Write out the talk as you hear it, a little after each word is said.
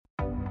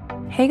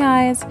Hey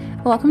guys,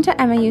 welcome to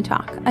MAU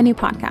Talk, a new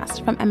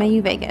podcast from MAU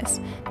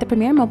Vegas, the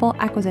premier mobile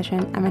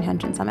acquisition and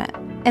retention summit.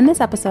 In this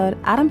episode,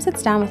 Adam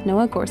sits down with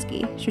Noah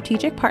Gorski,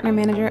 strategic partner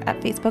manager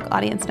at Facebook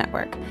Audience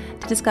Network,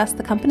 to discuss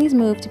the company's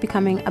move to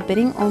becoming a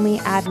bidding-only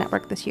ad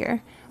network this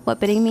year,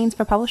 what bidding means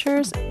for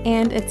publishers,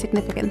 and its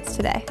significance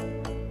today.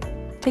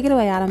 Take it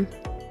away, Adam.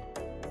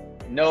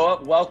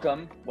 Noah,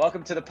 welcome.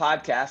 Welcome to the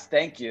podcast.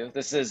 Thank you.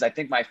 This is, I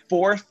think, my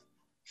fourth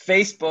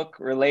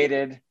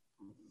Facebook-related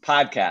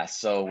podcast.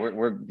 So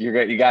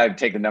you got to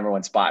take the number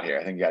one spot here.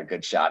 I think you got a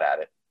good shot at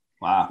it.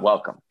 Wow.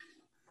 Welcome.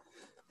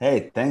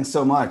 Hey, thanks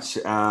so much.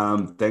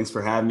 Thanks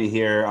for having me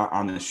here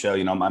on the show.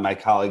 You know, my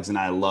colleagues and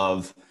I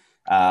love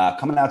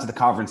coming out to the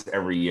conference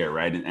every year,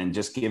 right? And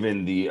just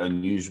given the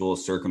unusual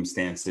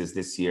circumstances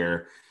this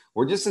year,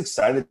 we're just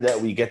excited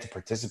that we get to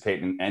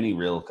participate in any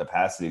real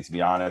capacity, to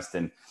be honest,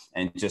 and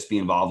just be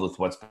involved with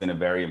what's been a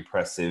very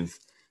impressive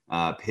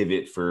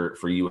pivot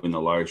for you and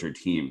the larger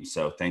team.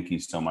 So thank you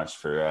so much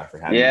for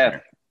having me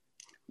here.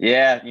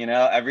 Yeah, you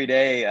know, every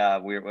day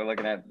we're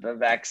looking at the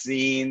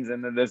vaccines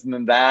and the this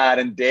and that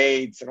and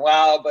dates and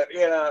wow, but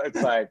you know,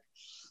 it's like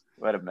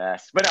what a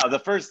mess. But no, the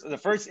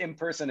first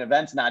in-person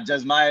event's not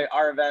just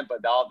our event,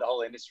 but the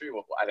whole industry.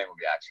 I think will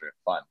be actually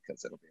fun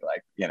because it'll be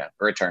like, you know,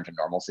 a return to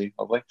normalcy,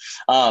 hopefully.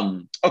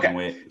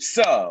 Okay,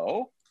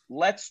 so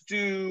let's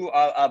do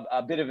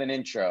a bit of an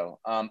intro.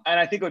 And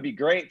I think it would be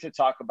great to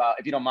talk about,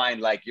 if you don't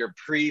mind, like your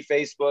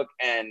pre-Facebook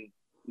and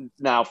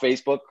now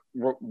Facebook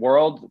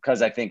world,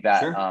 because I think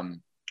that Sure.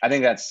 I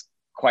think that's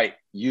quite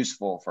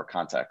useful for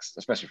context,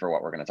 especially for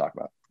what we're going to talk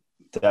about.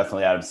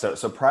 Definitely, Adam.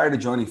 So prior to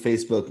joining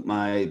Facebook,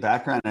 my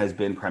background has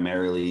been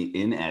primarily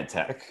in ad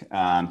tech,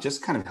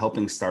 just kind of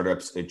helping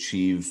startups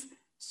achieve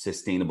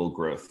sustainable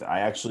growth. I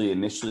actually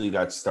initially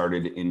got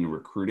started in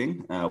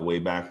recruiting way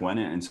back when,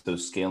 and so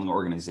scaling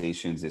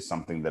organizations is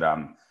something that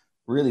I'm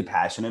really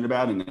passionate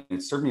about, and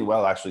it's served me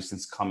well actually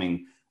since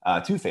coming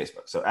to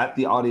Facebook. So at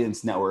the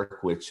Audience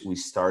Network, which we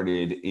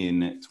started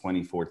in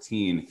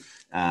 2014,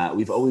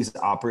 we've always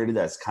operated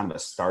as kind of a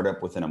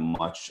startup within a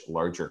much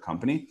larger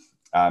company.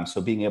 So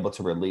being able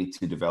to relate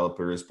to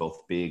developers,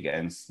 both big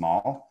and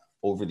small,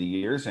 over the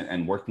years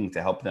and working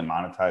to help them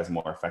monetize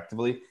more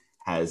effectively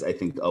has, I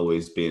think,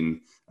 always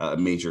been a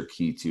major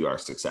key to our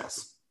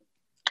success.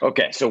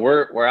 Okay, so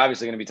we're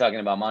obviously going to be talking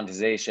about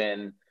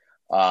monetization,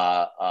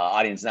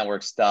 audience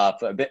network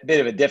stuff, a bit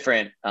of a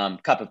different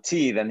cup of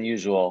tea than the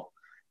usual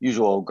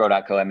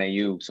Grow.co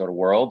MAU sort of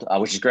world,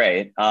 which is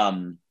great.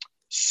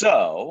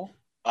 So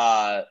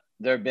there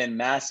have been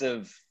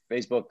massive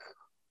Facebook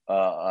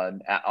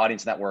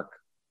audience network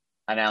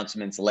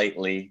announcements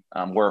lately.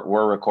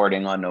 We're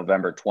recording on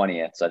November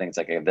 20th, so I think it's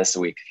like a this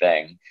week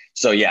thing.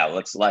 So yeah,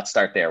 let's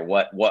start there.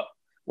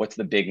 What's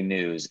the big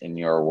news in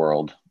your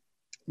world?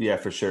 Yeah,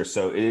 for sure.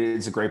 So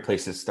it's a great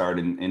place to start.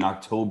 In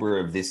October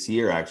of this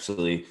year,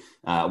 actually,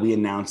 we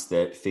announced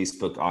that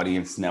Facebook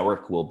Audience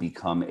Network will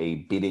become a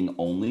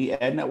bidding-only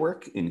ad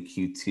network in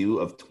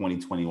Q2 of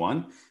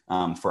 2021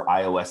 for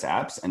iOS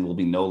apps, and will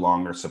be no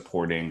longer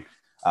supporting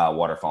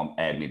waterfall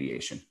ad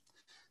mediation.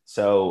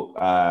 So,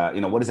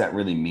 what does that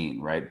really mean,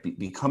 right?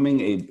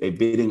 Becoming a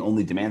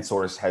bidding-only demand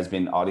source has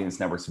been Audience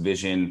Network's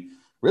vision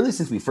really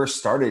since we first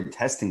started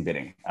testing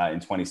bidding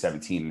in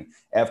 2017.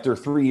 After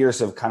 3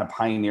 years of kind of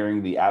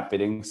pioneering the app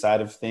bidding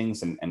side of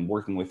things and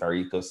working with our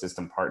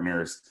ecosystem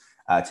partners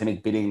to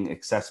make bidding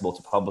accessible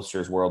to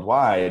publishers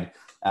worldwide,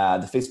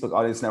 the Facebook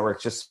Audience Network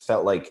just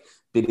felt like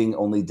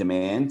bidding-only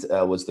demand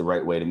was the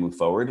right way to move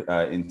forward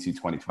into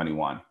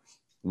 2021.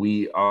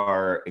 We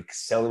are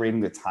accelerating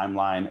the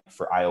timeline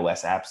for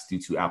iOS apps due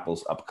to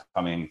Apple's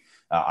upcoming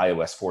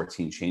iOS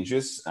 14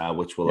 changes,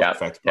 which will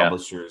affect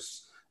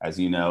publishers, as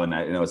you know, and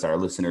I know as our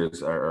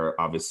listeners are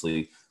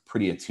obviously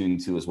pretty attuned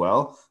to as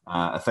well,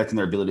 affecting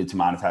their ability to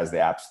monetize the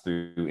apps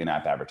through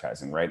in-app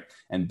advertising, right?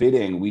 And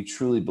bidding, we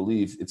truly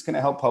believe it's going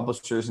to help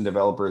publishers and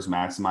developers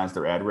maximize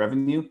their ad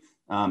revenue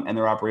and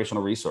their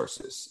operational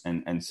resources.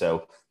 And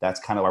so that's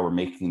kind of why we're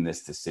making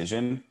this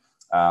decision.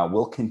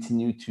 We'll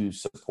continue to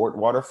support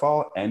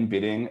waterfall and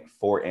bidding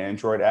for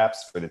Android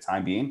apps for the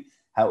time being.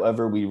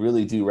 However, we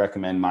really do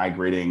recommend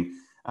migrating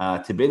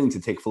to bidding to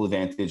take full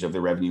advantage of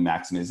the revenue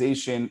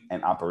maximization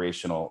and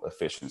operational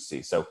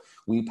efficiency. So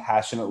we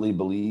passionately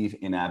believe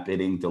in-app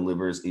bidding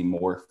delivers a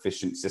more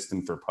efficient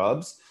system for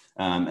pubs,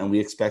 and we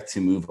expect to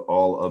move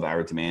all of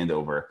our demand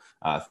over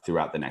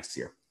throughout the next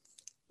year.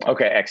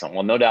 Okay, excellent.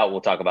 Well, no doubt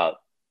we'll talk about,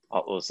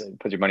 we'll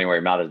put your money where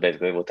your mouth is,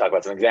 basically. We'll talk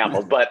about some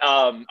examples, but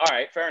all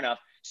right, fair enough.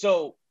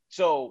 So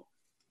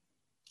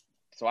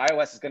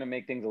iOS is going to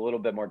make things a little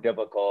bit more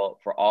difficult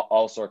for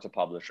all sorts of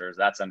publishers.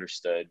 That's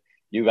understood.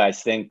 You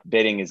guys think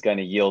bidding is going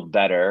to yield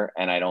better,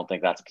 and I don't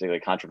think that's a particularly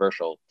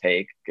controversial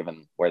take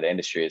given where the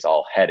industry is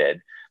all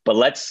headed. But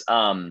let's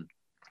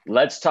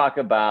talk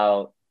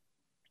about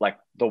like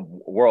the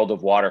world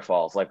of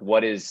waterfalls. Like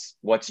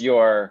what's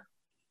your,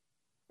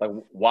 like,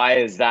 why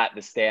is that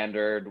the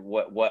standard?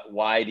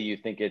 Why do you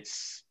think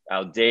it's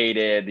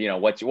outdated? You know,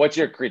 what's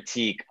your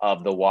critique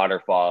of the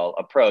waterfall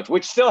approach,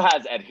 which still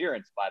has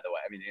adherence, by the way?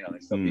 I mean, you know,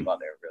 there's still people out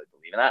there who really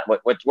believe in that.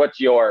 What's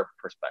your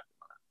perspective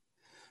on that?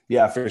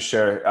 Yeah, for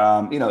sure.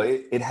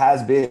 It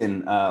has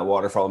been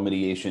waterfall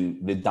mediation,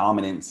 the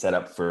dominant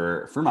setup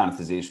for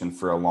monetization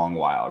for a long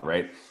while,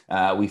 right?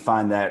 We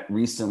find that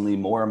recently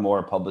more and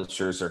more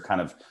publishers are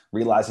kind of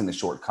realizing the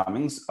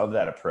shortcomings of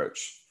that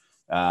approach.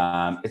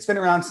 It's been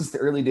around since the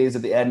early days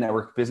of the ad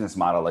network business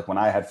model, like when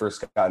I had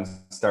first gotten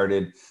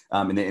started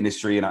in the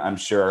industry, and I'm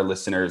sure our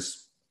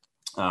listeners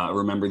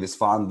remember this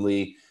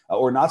fondly.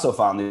 Or not so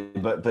fondly,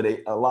 but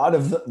a lot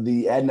of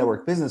the ad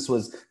network business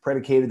was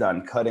predicated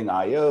on cutting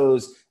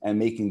IOs and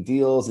making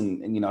deals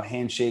and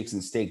handshakes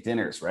and steak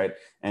dinners, right?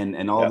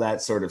 And all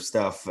that sort of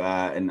stuff.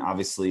 And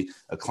obviously,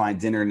 a client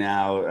dinner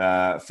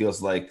now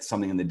feels like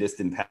something in the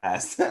distant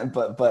past.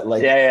 but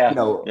like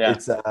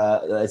it's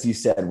as you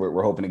said,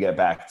 we're hoping to get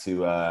back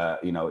to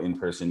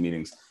in-person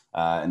meetings.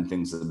 And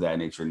things of that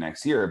nature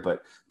next year.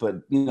 But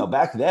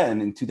back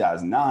then in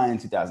 2009,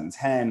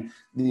 2010,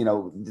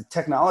 the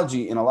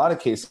technology in a lot of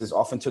cases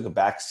often took a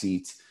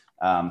backseat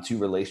to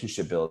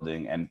relationship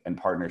building and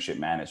partnership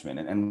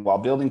management. And while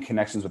building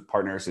connections with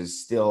partners is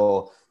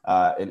still,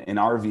 in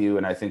our view,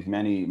 and I think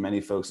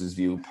many folks'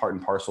 view, part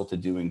and parcel to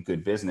doing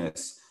good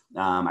business,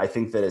 I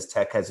think that as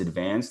tech has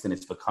advanced and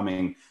it's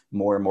becoming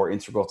more and more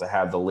integral to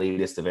have the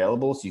latest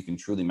available, so you can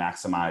truly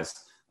maximize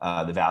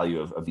the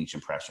value of each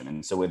impression.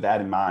 And so with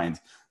that in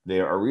mind,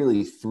 there are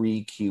really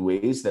three key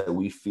ways that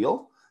we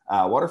feel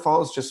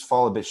waterfalls just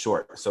fall a bit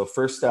short. So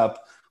first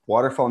up,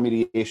 waterfall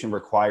mediation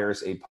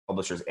requires a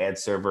publisher's ad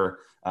server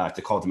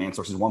to call demand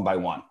sources one by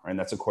one, right? And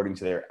that's according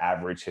to their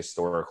average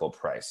historical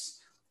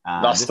price.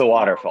 That's the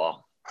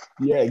waterfall.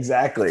 Yeah,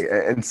 exactly.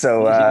 And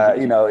so,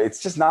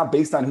 it's just not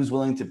based on who's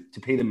willing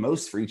to pay the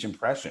most for each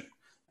impression.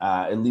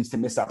 It leads to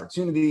missed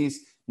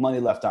opportunities,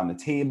 money left on the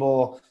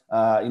table.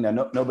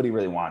 Nobody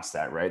really wants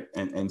that, right?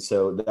 And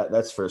so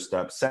that's first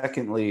up.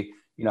 Secondly,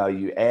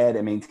 you add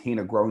and maintain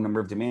a growing number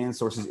of demand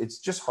sources. It's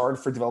just hard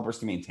for developers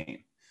to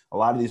maintain. A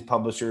lot of these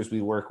publishers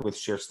we work with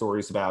share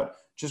stories about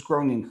just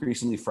growing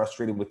increasingly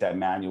frustrated with that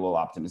manual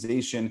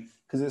optimization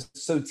because it's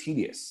so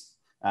tedious.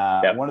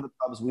 One of the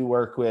pubs we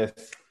work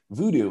with,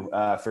 Voodoo,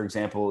 for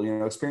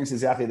example, experiences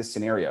exactly this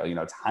scenario,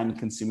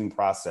 time-consuming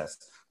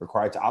process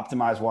required to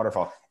optimize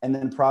waterfall, and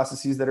then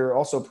processes that are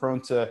also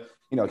prone to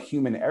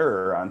human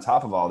error on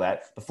top of all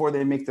that before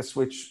they make the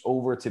switch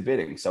over to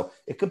bidding. So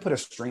it could put a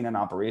strain on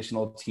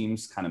operational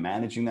teams kind of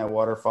managing that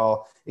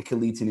waterfall. It could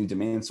lead to new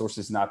demand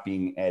sources not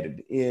being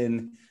added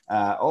in.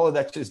 All of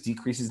that just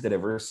decreases the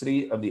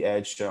diversity of the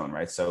ad shown,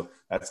 right? So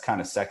that's kind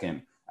of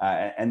second.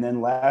 And then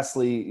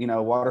lastly,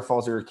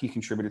 waterfalls are a key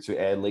contributor to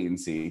ad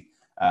latency.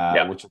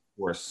 Which of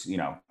course,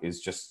 is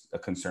just a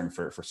concern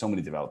for so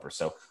many developers.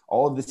 So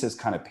all of this has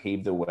kind of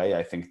paved the way,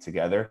 I think,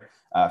 together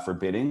for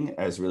bidding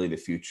as really the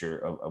future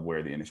of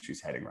where the industry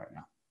is heading right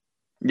now.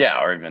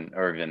 Yeah, or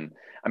even,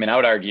 I mean, I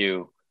would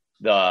argue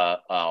the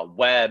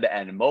web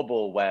and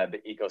mobile web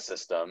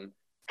ecosystem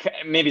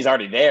maybe is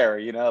already there,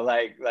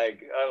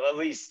 at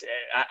least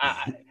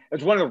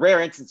it's one of the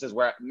rare instances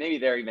where maybe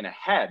they're even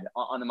ahead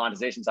on the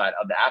monetization side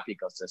of the app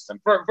ecosystem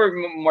for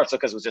more so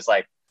because it was just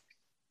like,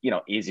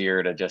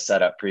 easier to just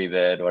set up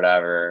pre-bid,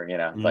 whatever,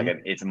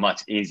 it's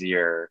much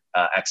easier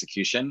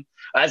execution.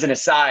 As an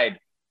aside,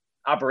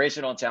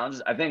 operational challenges,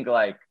 I think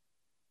you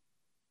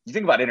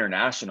think about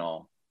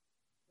international,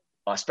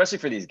 especially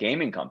for these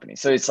gaming companies.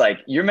 So it's like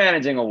you're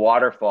managing a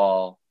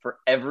waterfall for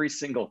every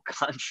single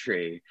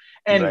country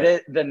and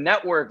right. the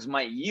networks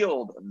might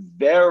yield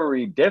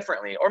very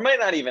differently or might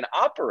not even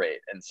operate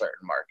in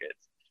certain markets.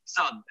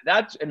 So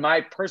that's in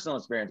my personal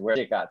experience where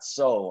it got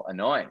so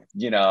annoying.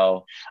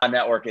 A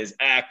network is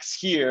X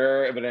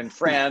here, but in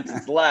France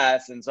it's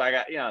less. And so I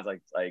got, I was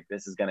like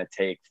this is going to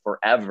take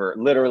forever,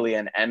 literally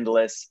an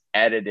endless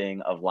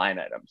editing of line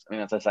items. I mean,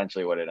 that's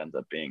essentially what it ends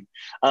up being.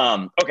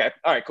 Okay.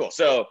 All right, cool.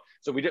 So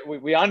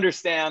we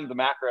understand the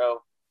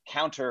macro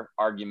counter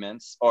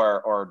arguments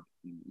or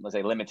let's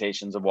say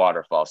limitations of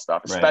waterfall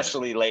stuff,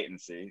 especially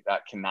latency.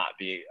 That cannot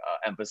be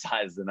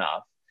emphasized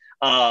enough.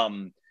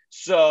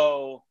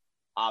 So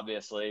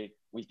obviously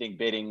we think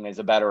bidding is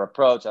a better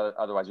approach,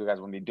 otherwise you guys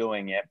wouldn't be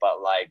doing it, but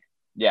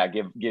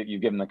give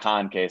them the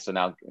con case. So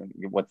now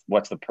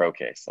what's the pro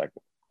case?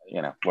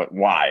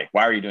 Why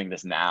are you doing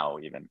this now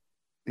even?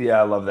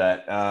 Yeah, I love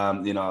that. I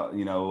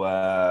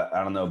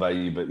don't know about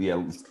you, but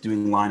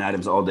doing line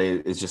items all day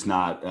is just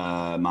not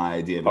my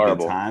idea of a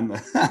good time.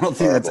 I don't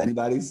think that's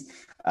anybody's.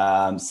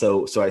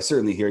 So I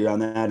certainly hear you on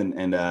that,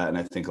 and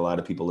I think a lot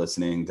of people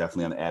listening,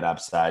 definitely on the ad op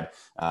side,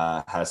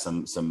 has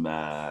some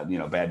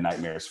bad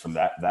nightmares from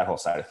that whole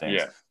side of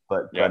things.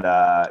 But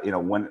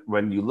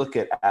when you look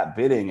at app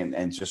bidding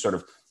and just sort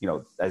of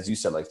as you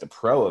said, like the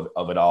pro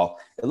of it all,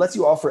 it lets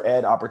you offer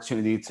ad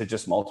opportunity to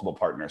just multiple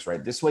partners,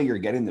 right? This way you're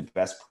getting the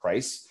best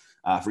price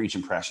for each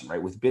impression,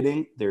 right? With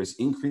bidding, there's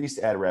increased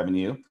ad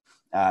revenue,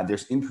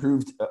 there's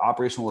improved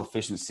operational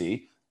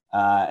efficiency.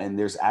 And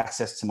there's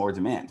access to more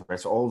demand, right?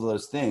 So all of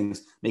those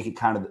things make it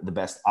kind of the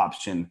best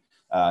option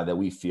that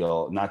we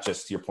feel, not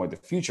just to your point, the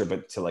future,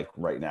 but to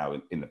right now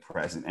in the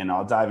present. And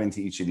I'll dive into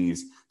each of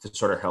these to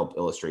sort of help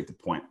illustrate the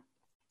point.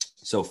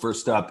 So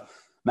first up,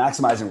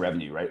 maximizing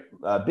revenue, right?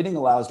 Bidding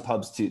allows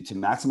pubs to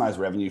maximize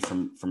revenue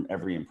from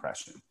every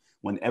impression.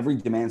 When every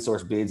demand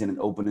source bids in an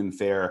open and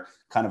fair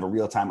kind of a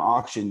real-time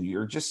auction,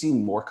 you're just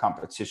seeing more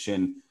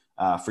competition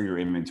for your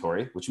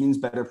inventory, which means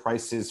better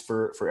prices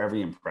for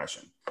every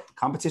impression.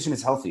 Competition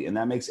is healthy, and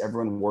that makes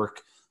everyone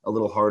work a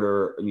little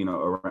harder,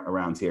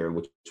 around here,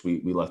 which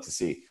we love to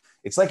see.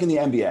 It's like in the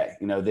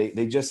NBA,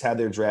 they just had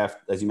their draft.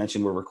 As you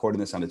mentioned, we're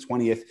recording this on the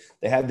 20th.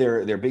 They had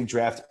their big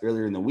draft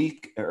earlier in the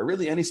week, or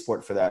really any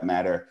sport for that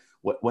matter.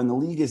 When the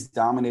league is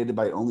dominated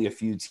by only a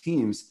few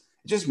teams,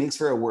 it just makes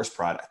for a worse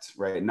product,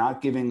 right?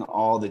 Not giving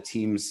all the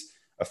teams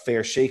a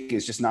fair shake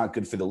is just not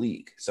good for the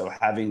league. So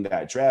having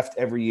that draft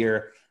every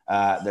year,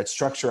 that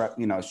structured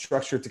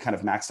to kind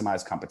of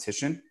maximize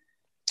competition,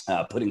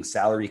 putting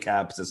salary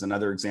caps as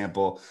another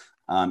example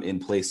in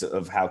place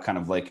of how kind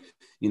of like,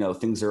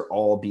 things are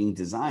all being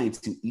designed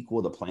to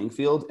equal the playing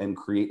field and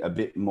create a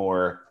bit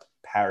more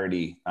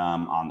parity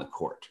on the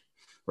court,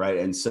 right?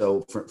 And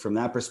so from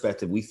that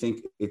perspective, we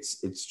think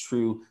it's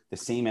true the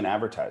same in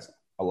advertising.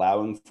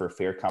 Allowing for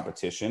fair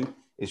competition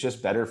is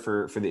just better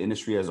for the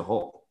industry as a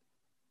whole.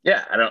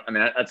 Yeah,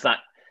 that's not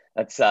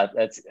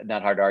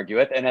hard to argue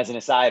with. And as an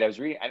aside, I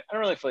don't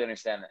really fully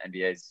understand the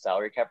NBA's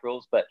salary cap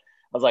rules, but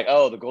I was like,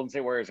 oh, the Golden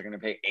State Warriors are going to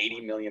pay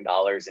 $80 million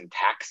in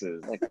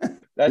taxes. Like,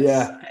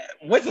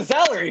 what's the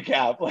salary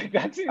cap? Like,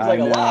 that seems like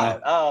a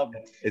lot.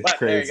 It's but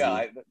crazy.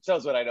 There you go. It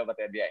shows what I know about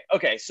the NBA.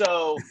 Okay,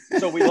 so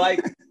we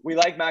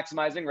like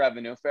maximizing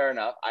revenue. Fair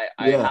enough.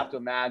 I have to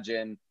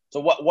imagine.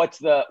 So what's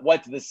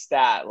the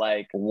stat?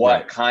 Like,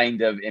 what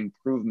kind of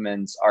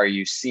improvements are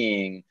you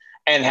seeing?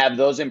 And have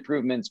those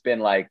improvements been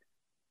like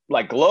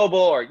global,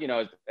 or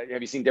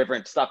have you seen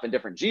different stuff in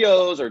different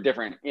geos or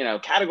different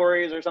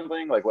categories or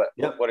something? Like what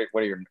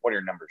are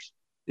your numbers?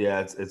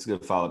 Yeah, it's a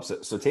good follow-up.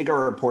 So take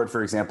our report,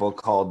 for example,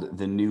 called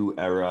The New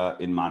Era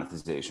in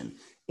Monetization.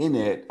 In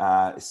it,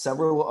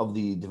 several of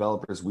the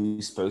developers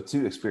we spoke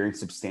to experienced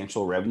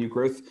substantial revenue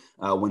growth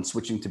when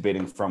switching to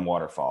bidding from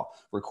Waterfall,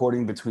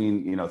 recording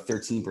between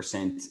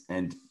 13%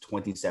 and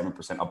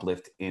 27%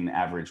 uplift in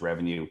average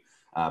revenue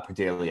per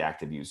daily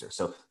active user.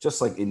 So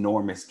just like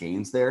enormous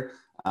gains there.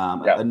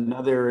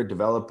 Another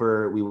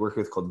developer we work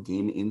with called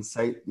Game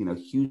Insight,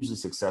 hugely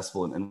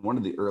successful and one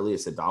of the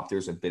earliest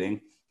adopters of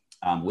bidding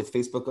with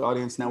Facebook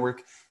Audience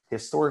Network.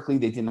 Historically,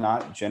 they did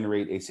not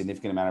generate a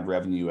significant amount of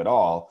revenue at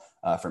all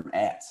from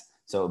ads.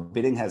 So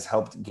bidding has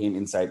helped Game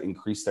Insight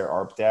increase their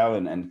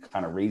ARPDAU and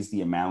kind of raise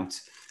the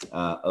amount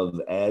of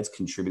ads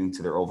contributing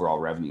to their overall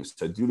revenue.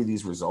 So due to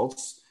these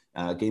results,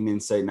 Game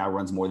Insight now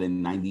runs more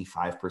than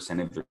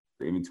 95% of their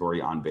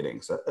inventory on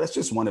bidding. So that's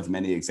just one of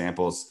many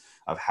examples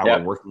of how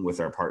we're working with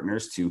our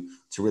partners to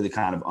really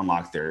kind of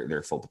unlock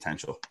their full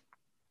potential.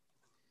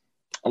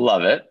 I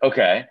love it.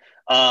 Okay.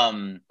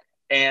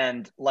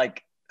 And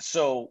like,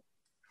 so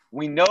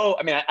we know,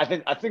 I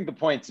think the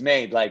point's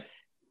made, like,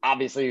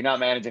 obviously you're not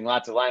managing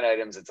lots of line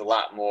items. It's a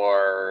lot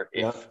more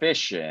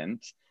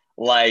efficient.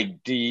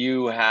 Like, do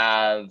you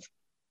have,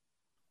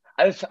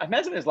 I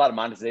imagine there's a lot of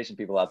monetization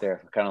people out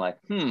there kind of like,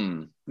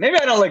 maybe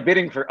I don't like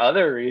bidding for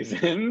other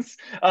reasons,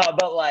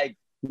 but like,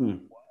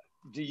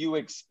 do you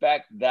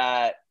expect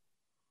that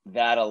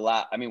a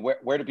lot? I mean,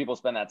 where do people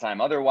spend that time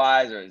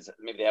otherwise? Or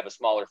maybe they have a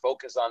smaller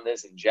focus on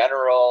this in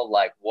general?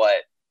 Like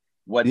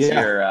what's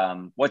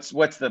your what's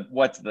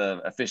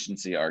the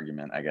efficiency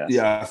argument, I guess?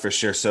 Yeah, for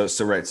sure. So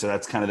right. So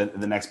that's kind of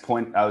the next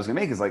point I was gonna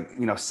make is like,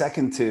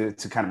 second to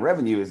kind of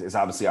revenue is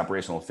obviously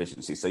operational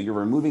efficiency. So you're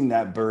removing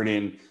that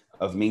burden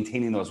of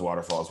maintaining those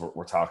waterfalls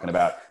we're talking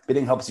about.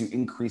 Bidding helps you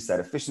increase that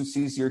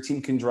efficiency so your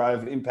team can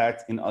drive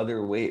impact in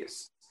other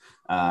ways.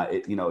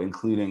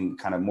 Including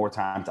kind of more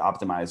time to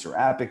optimize your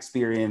app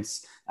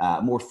experience,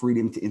 more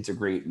freedom to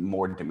integrate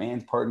more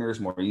demand partners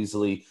more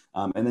easily,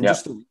 and then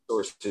just the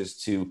resources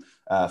to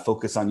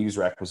focus on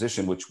user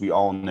acquisition, which we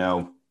all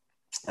know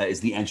is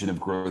the engine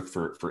of growth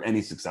for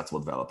any successful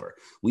developer.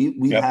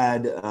 We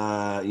had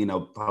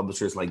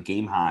publishers like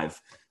GameHive,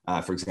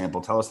 for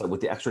example, tell us that with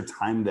the extra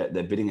time that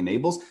bidding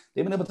enables,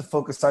 they've been able to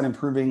focus on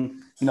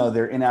improving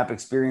their in-app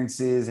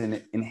experiences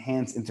and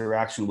enhance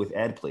interaction with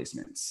ad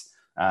placements.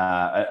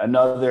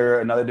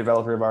 Another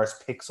developer of ours,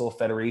 Pixel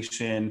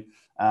Federation,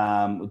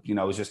 I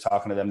was just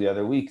talking to them the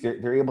other week.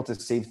 They're able to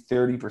save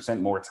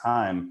 30% more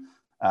time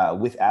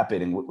with app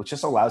bidding, which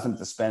just allows them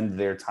to spend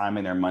their time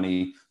and their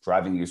money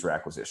driving user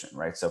acquisition,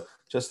 right? So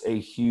just a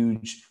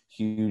huge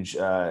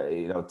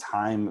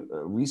time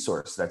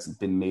resource that's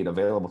been made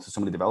available to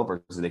so many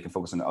developers so they can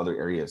focus on other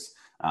areas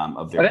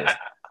of their business.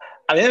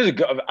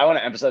 I want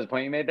to emphasize the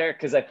point you made there,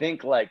 because I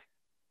think like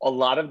a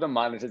lot of the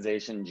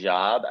monetization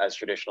job as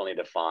traditionally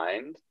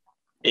defined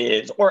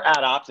is, or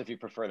ad ops, if you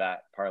prefer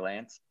that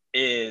parlance,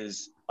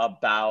 is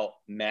about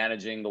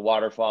managing the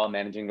waterfall,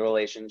 managing the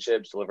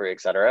relationships, delivery,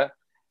 et cetera.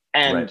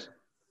 And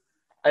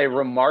a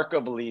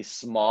remarkably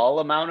small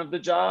amount of the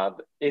job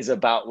is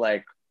about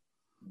like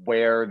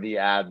where the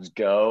ads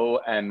go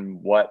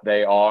and what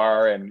they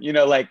are. And,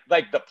 like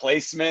the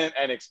placement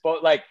and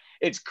expose, like,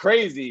 it's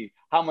crazy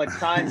how much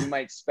time you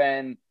might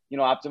spend,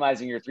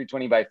 optimizing your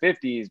 320 by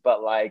 50s,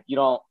 but like, you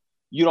don't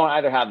you don't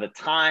either have the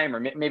time or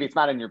maybe it's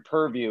not in your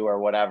purview or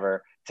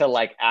whatever to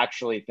like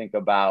actually think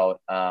about,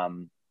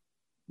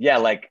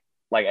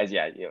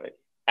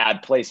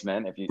 ad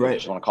placement, if you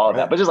just want to call it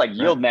that, but just like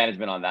yield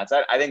management on that.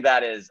 So I think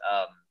that is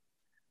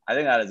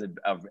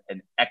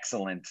an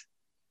excellent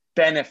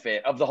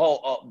benefit of the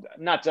whole,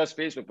 not just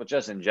Facebook, but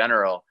just in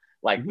general,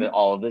 like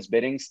all of this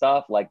bidding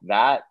stuff, like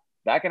that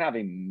can have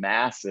a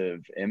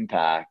massive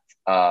impact.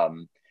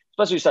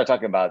 Especially you start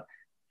talking about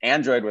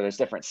Android, where there's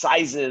different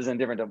sizes and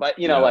different devices,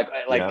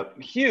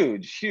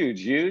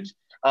 huge.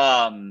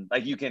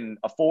 Like you can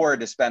afford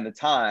to spend the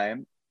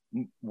time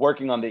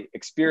working on the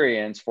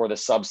experience for the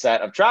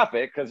subset of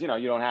traffic, because you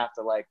don't have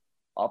to like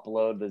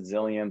upload the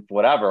zillionth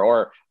whatever,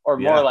 or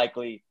more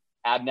likely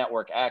ad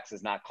network X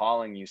is not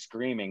calling you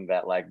screaming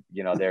that like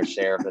their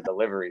share of the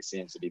delivery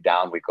seems to be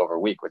down week over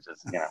week, which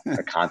is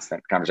a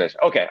constant conversation.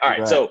 Okay, all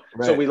right. So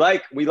we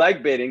like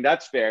bidding.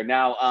 That's fair.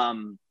 Now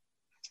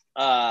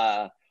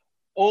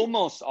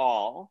almost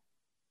all,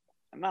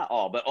 not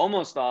all, but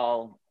almost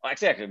all,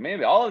 actually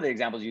maybe all of the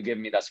examples you've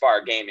given me thus far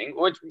are gaming,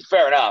 which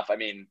fair enough. I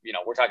mean,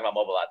 we're talking about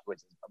mobile apps, which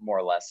is more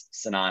or less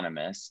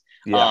synonymous.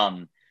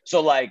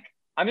 So like,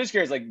 I'm just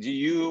curious, like,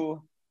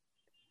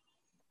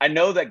 I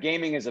know that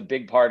gaming is a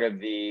big part of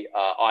the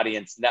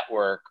audience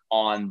network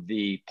on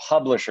the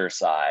publisher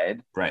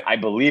side. Right. I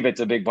believe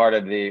it's a big part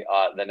of the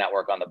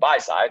network on the buy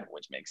side,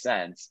 which makes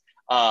sense.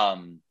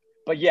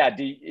 But yeah,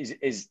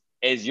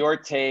 is your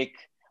take,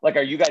 like,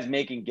 are you guys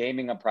making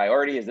gaming a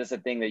priority? Is this a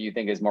thing that you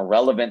think is more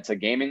relevant to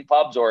gaming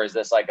pubs, or is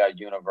this like a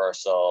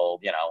universal,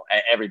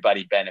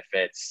 everybody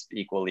benefits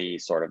equally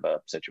sort of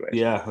a situation?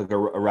 Yeah, like a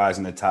rise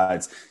in the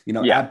tides.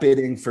 App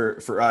bidding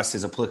for us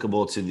is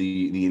applicable to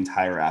the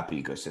entire app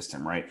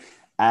ecosystem, right?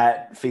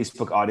 At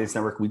Facebook Audience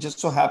Network, we just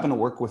so happen to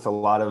work with a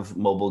lot of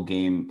mobile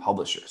game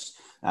publishers.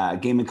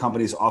 Gaming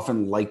companies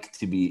often like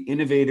to be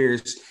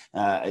innovators,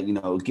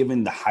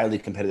 given the highly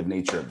competitive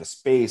nature of the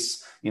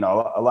space. A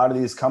lot of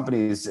these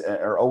companies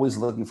are always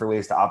looking for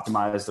ways to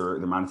optimize their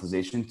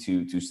monetization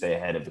to stay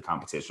ahead of the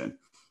competition.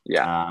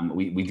 Yeah.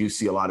 We do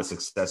see a lot of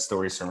success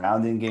stories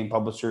surrounding game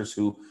publishers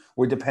who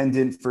were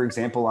dependent, for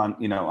example, on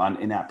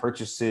in-app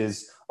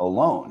purchases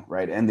alone,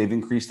 right? And they've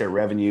increased their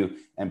revenue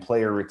and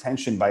player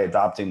retention by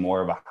adopting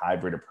more of a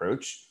hybrid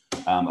approach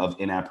of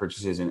in-app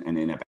purchases and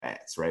in-app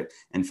ads, right?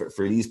 And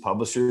for these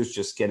publishers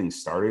just getting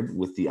started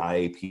with the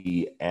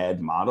IAP ad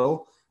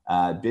model,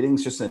 bidding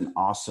is just an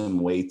awesome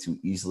way to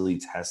easily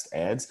test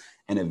ads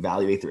and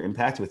evaluate their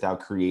impact without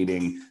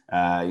creating,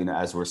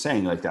 as we're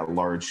saying, like that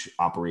large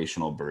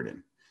operational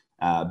burden.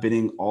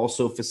 Bidding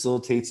also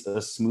facilitates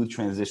a smooth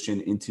transition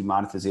into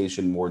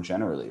monetization more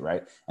generally,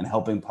 right? And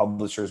helping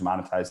publishers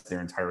monetize their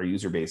entire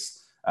user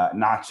base,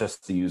 not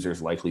just the users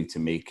likely to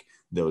make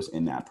those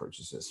in-app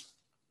purchases.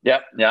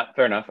 Yeah,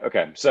 fair enough.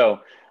 Okay, so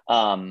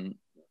I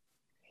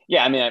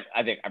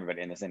think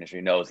everybody in this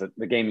industry knows that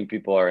the gaming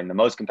people are in the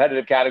most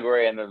competitive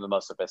category and they're the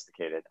most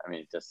sophisticated. I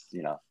mean, just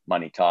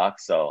money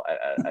talks. So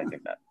I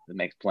think that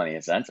makes plenty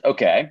of sense.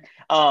 Okay,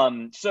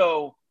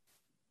 so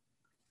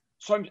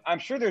I'm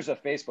sure there's a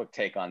Facebook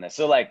take on this.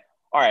 So like,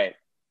 all right,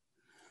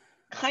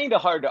 kind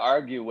of hard to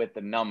argue with the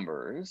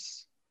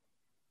numbers,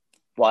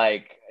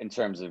 like in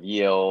terms of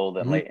yield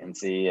and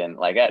latency and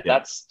like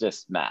that's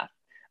just math.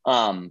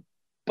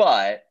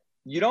 But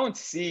you don't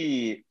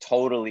see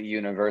totally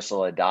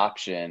universal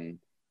adoption.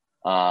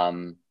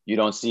 You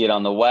don't see it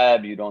on the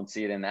web. You don't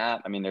see it in the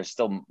app. I mean, there's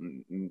still,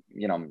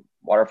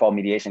 waterfall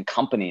mediation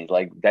companies,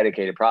 like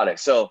dedicated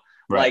products. So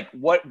like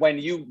when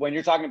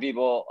you're talking to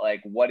people,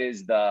 like what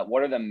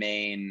are the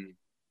main,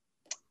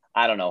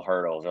 I don't know,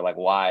 hurdles, or like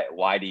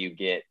why do you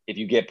get, if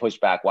you get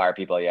pushback, why are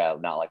people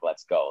not like,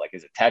 let's go? Like,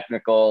 is it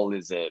technical?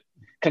 Is it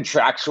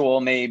contractual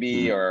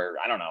maybe? Or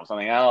I don't know,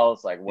 something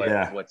else? Like what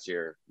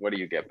do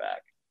you get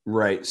back?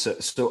 Right.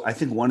 So I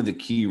think one of the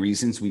key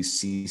reasons we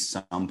see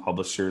some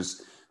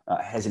publishers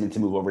hesitant to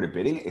move over to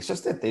bidding, it's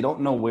just that they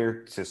don't know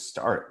where to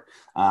start,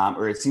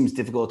 or it seems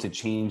difficult to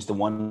change the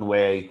one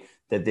way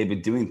that they've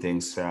been doing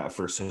things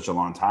for such a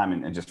long time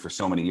and just for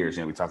so many years.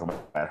 We talk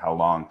about how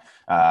long,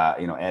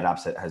 ad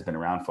ops has been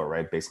around for,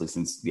 right? Basically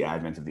since the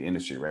advent of the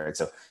industry, right?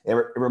 So it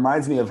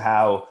reminds me of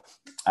how,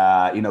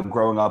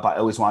 growing up, I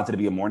always wanted to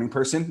be a morning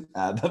person,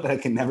 but I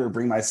can never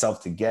bring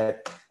myself to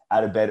get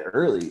out of bed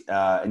early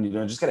and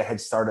just get a head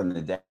start on the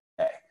day.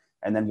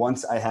 And then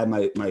once I had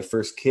my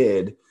first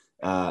kid,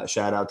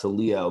 shout out to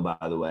Leo, by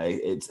the way,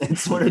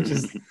 it's sort of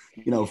just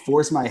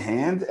forced my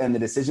hand, and the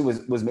decision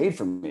was made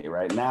for me.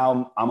 Right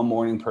now I'm a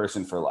morning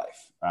person for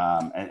life,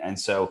 and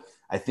so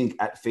I think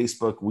at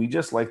Facebook we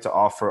just like to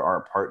offer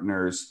our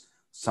partners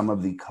some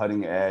of the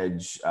cutting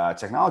edge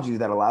technology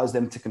that allows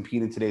them to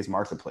compete in today's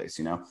marketplace.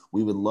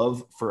 We would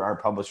love for our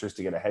publishers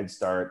to get a head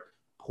start,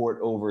 port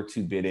over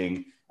to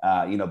bidding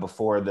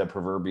before the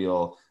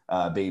proverbial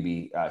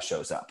baby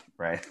shows up,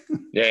 right?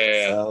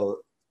 Yeah. So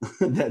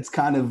that's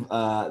kind of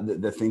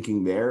the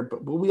thinking there,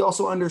 but we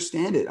also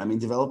understand it. I mean,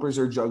 developers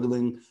are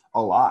juggling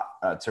a lot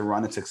to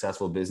run a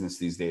successful business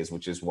these days,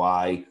 which is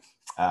why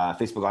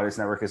Facebook Audience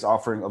Network is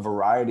offering a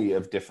variety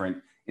of different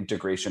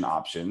integration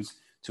options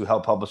to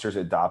help publishers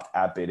adopt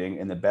app bidding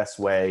in the best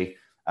way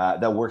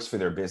that works for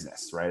their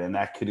business, right? And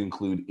that could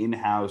include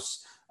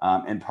in-house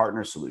and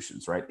partner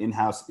solutions, right?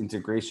 In-house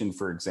integration,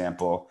 for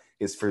example,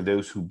 is for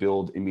those who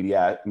build a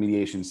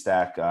mediation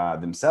stack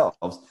themselves,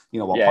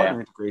 while partner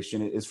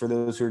integration is for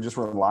those who are just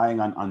relying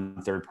on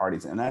third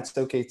parties. And that's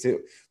okay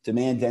too.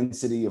 Demand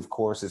density, of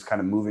course, is kind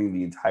of moving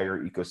the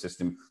entire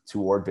ecosystem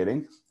toward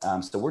bidding.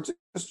 So we're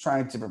just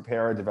trying to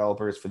prepare our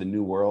developers for the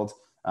new world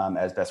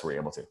as best we're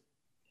able to.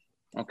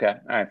 Okay.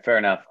 All right. Fair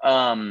enough.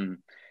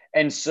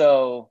 And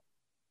so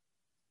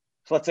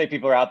let's say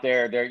people are out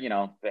there, they're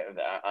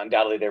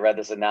undoubtedly they read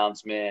this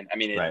announcement. I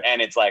mean, right.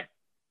 And it's like,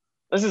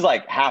 this is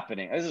like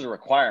happening. This is a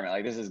requirement.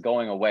 Like this is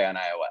going away on iOS.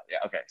 Yeah.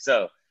 Okay.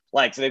 So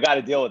they've got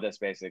to deal with this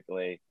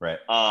basically. Right.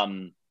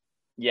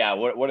 Yeah.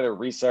 What are the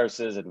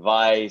resources,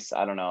 advice?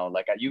 I don't know.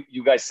 Like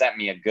you guys sent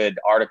me a good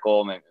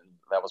article and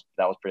that was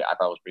pretty, I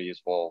thought it was pretty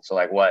useful. So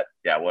like what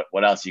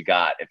else you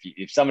got?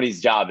 If somebody's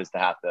job is to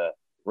have to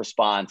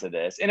respond to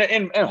this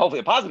in hopefully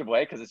a positive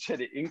way, because it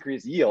should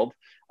increase yield.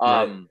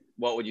 Right.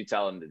 What would you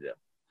tell them to do?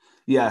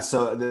 Yeah,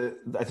 so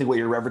I think what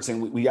you're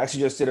referencing, we actually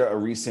just did a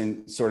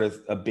recent sort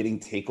of a bidding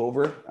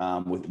takeover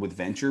with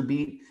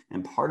VentureBeat,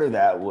 and part of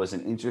that was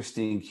an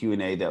interesting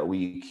Q&A that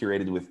we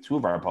curated with two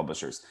of our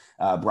publishers,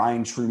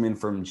 Brian Truman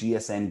from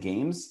GSN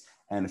Games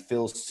and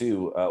Phil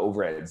Su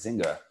over at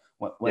Zynga.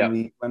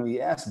 When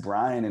we asked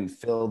Brian and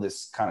Phil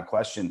this kind of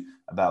question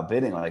about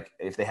bidding, like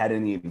if they had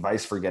any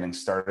advice for getting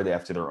started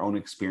after their own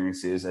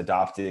experiences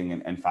adopting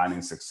and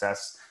finding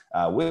success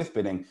with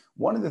bidding,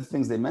 one of the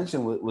things they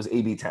mentioned was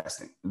A/B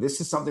testing.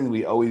 This is something that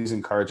we always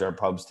encourage our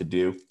pubs to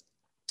do.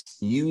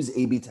 Use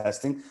A/B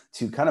testing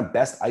to kind of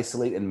best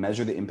isolate and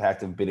measure the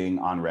impact of bidding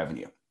on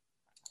revenue.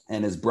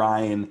 And as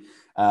Brian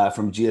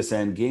from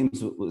GSN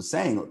Games was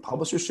saying,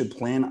 publishers should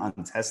plan on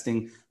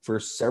testing for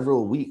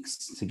several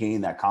weeks to gain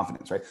that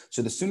confidence, right?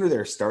 So the sooner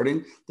they're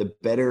starting, the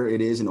better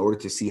it is in order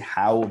to see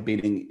how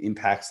bidding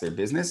impacts their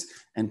business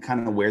and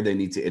kind of where they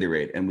need to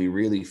iterate. And we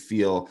really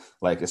feel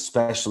like,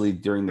 especially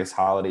during this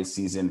holiday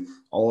season,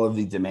 all of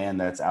the demand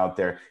that's out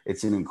there,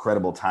 it's an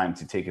incredible time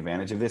to take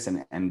advantage of this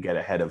and get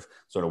ahead of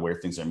sort of where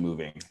things are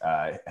moving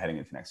heading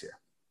into next year.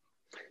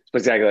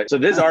 Spectacular. So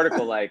this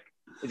article,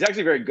 it's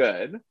actually very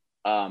good.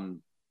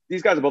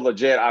 These guys are both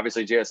legit.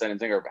 Obviously, GSN and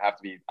Zynga have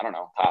to be, I don't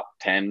know, top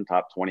 10,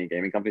 top 20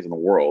 gaming companies in the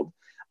world.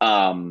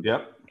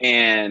 Yep.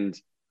 And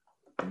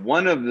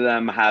one of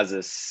them has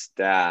a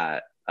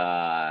stat.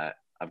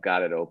 I've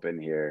got it open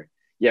here.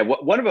 Yeah,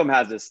 one of them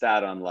has a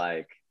stat on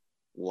like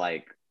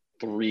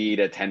 3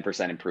 to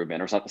 10%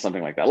 improvement or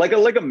something like that. Like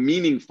a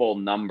meaningful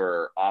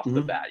number off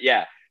the bat.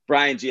 Yeah.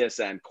 Brian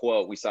GSN,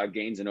 quote, "We saw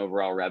gains in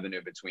overall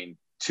revenue between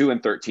 2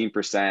 and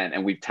 13%,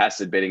 and we've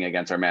tested bidding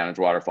against our managed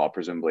waterfall,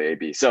 presumably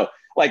A/B." So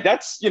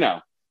that's,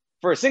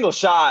 for a single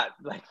shot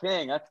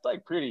thing, that's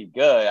pretty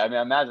good. I mean,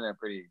 I imagine they're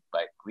pretty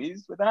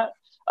pleased with that.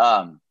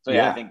 I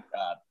think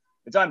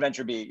it's on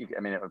VentureBeat.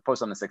 I mean, it was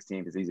posted on the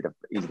 16th. It's easy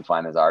to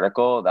find this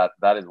article.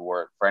 That is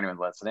worth, for anyone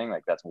listening,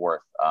 that's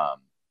worth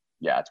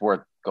it's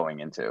worth going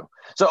into.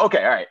 So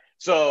okay, all right.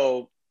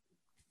 So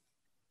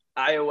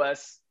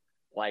iOS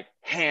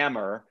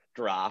hammer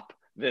drop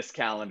this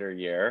calendar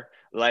year,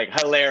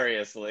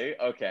 hilariously.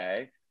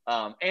 Okay.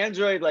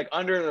 Android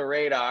under the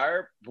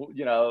radar,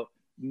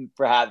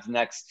 perhaps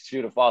next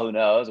shoe to fall, who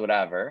knows,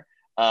 whatever.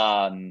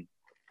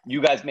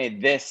 You guys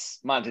made this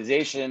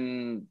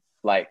monetization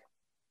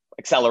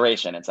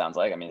acceleration, it sounds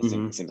like. I mean,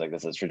 it seems like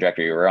this is the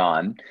trajectory we're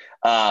on.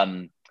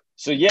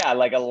 So yeah,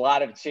 a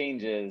lot of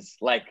changes,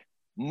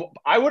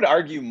 I would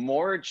argue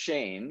more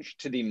change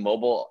to the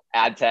mobile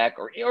ad tech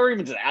or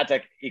even to the ad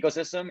tech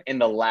ecosystem in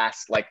the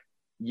last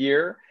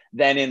year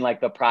than in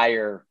the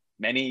prior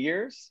many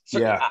years. So,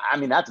 yeah. I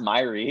mean, that's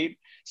my read.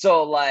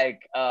 So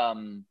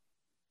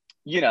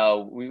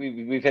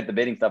we've hit the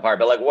bidding stuff hard,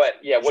 but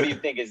what do you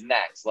think is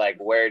next?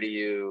 Where do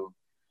you,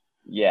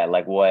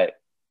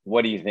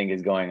 what do you think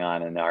is going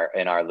on in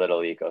our little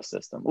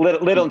ecosystem?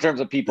 Little in terms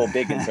of people,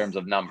 big in terms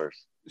of numbers.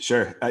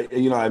 Sure.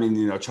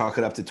 Chalk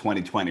it up to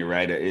 2020,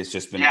 right? It's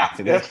just been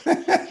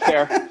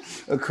Fair.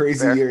 a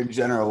crazy year in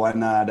general. Why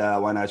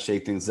not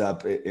shake things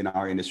up in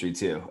our industry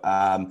too?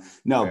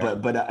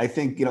 But I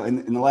think,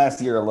 in the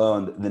last year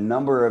alone, the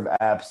number of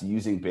apps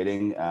using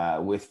bidding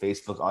with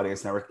Facebook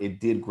Audience Network, it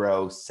did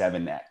grow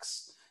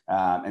 7x.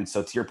 And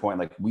so to your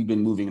point, we've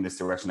been moving in this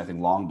direction, I think,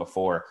 long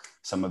before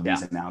some of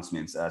these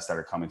announcements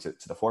started coming to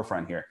the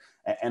forefront here.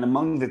 And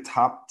among the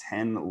top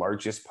 10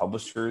 largest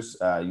publishers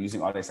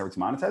using Audience Network to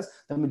monetize,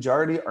 the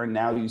majority are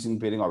now using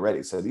bidding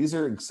already. So these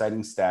are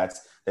exciting stats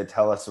that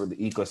tell us where the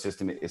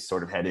ecosystem is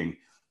sort of heading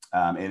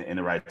in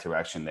the right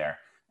direction there.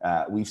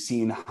 We've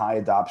seen high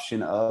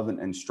adoption of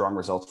and strong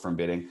results from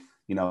bidding.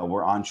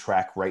 We're on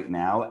track right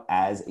now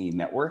as a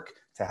network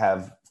to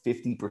have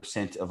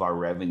 50% of our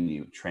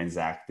revenue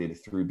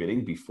transacted through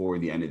bidding before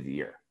the end of the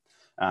year.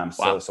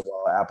 So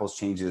while Apple's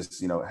changes,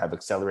 have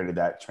accelerated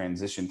that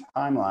transition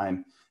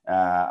timeline,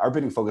 our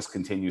bidding focus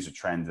continues a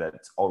trend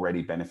that's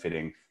already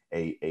benefiting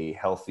a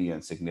healthy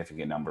and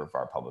significant number of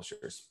our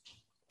publishers.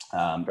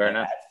 Fair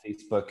enough. At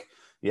Facebook,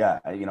 Yeah,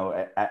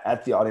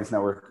 at the Audience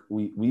Network,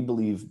 we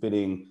believe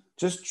bidding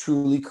just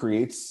truly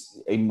creates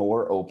a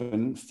more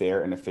open,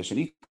 fair, and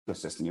efficient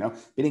ecosystem.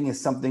 Bidding is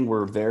something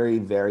we're very,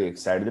 very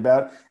excited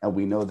about, and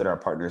we know that our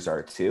partners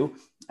are too.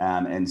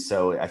 And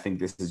so I think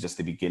this is just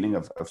the beginning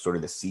of sort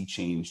of the sea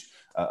change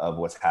of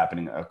what's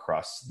happening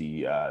across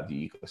the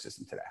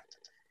ecosystem today.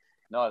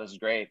 No, this is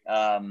great.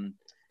 And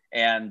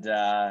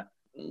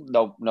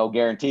no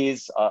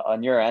guarantees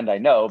on your end, I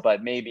know,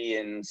 but maybe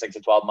in 6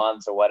 to 12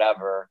 months or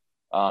whatever,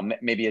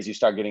 maybe as you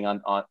start getting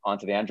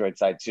onto the Android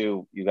side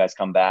too, you guys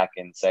come back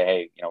and say,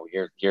 hey,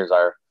 here's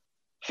our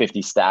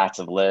 50 stats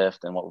of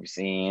lift and what we've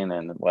seen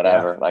and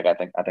whatever. Yeah. Like, I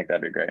think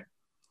that'd be great.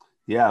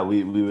 Yeah,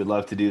 we would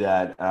love to do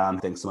that.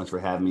 Thanks so much for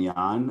having me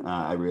on.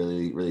 I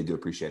really, really do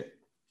appreciate it.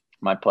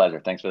 My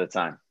pleasure. Thanks for the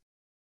time.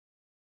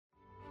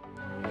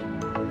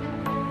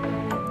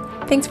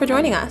 Thanks for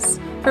joining us.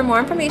 For more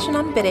information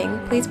on bidding,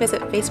 please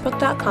visit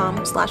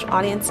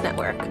facebook.com/audience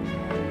network.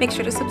 Make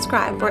sure to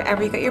subscribe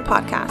wherever you get your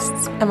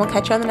podcasts, and we'll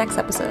catch you on the next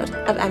episode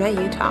of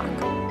MAU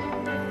Talk.